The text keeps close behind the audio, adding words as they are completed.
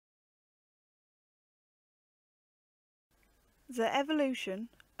The evolution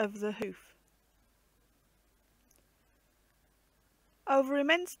of the hoof. Over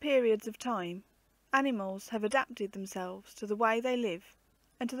immense periods of time, animals have adapted themselves to the way they live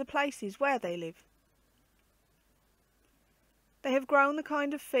and to the places where they live. They have grown the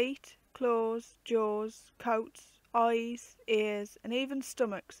kind of feet, claws, jaws, coats, eyes, ears, and even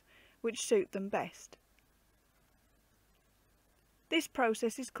stomachs which suit them best. This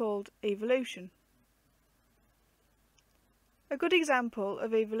process is called evolution. A good example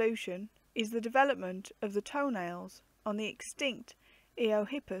of evolution is the development of the toenails on the extinct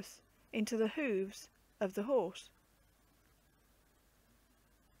Eohippus into the hooves of the horse.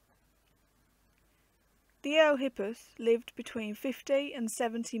 The Eohippus lived between 50 and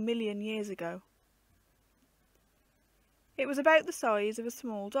 70 million years ago. It was about the size of a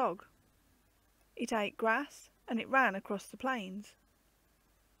small dog. It ate grass and it ran across the plains.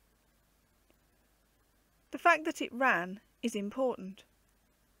 The fact that it ran is important.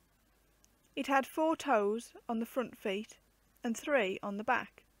 It had 4 toes on the front feet and 3 on the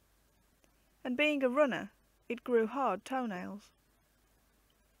back, and being a runner, it grew hard toenails.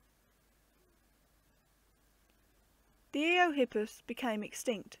 The Eohippus became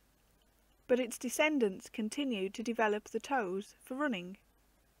extinct, but its descendants continued to develop the toes for running,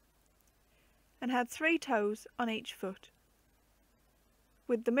 and had 3 toes on each foot,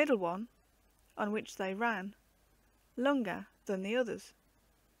 with the middle one, on which they ran, longer than the others.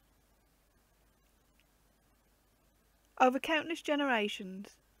 Over countless generations,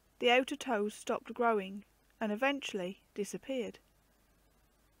 the outer toes stopped growing and eventually disappeared,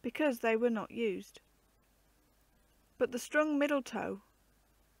 because they were not used. But the strong middle toe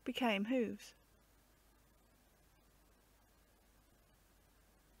became hooves.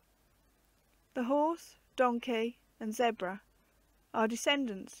 The horse, donkey, and zebra are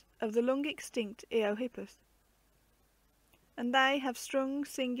descendants of the long extinct Eohippus, and they have strong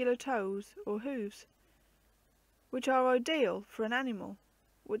singular toes or hooves, which are ideal for an animal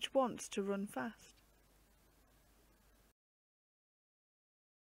which wants to run fast.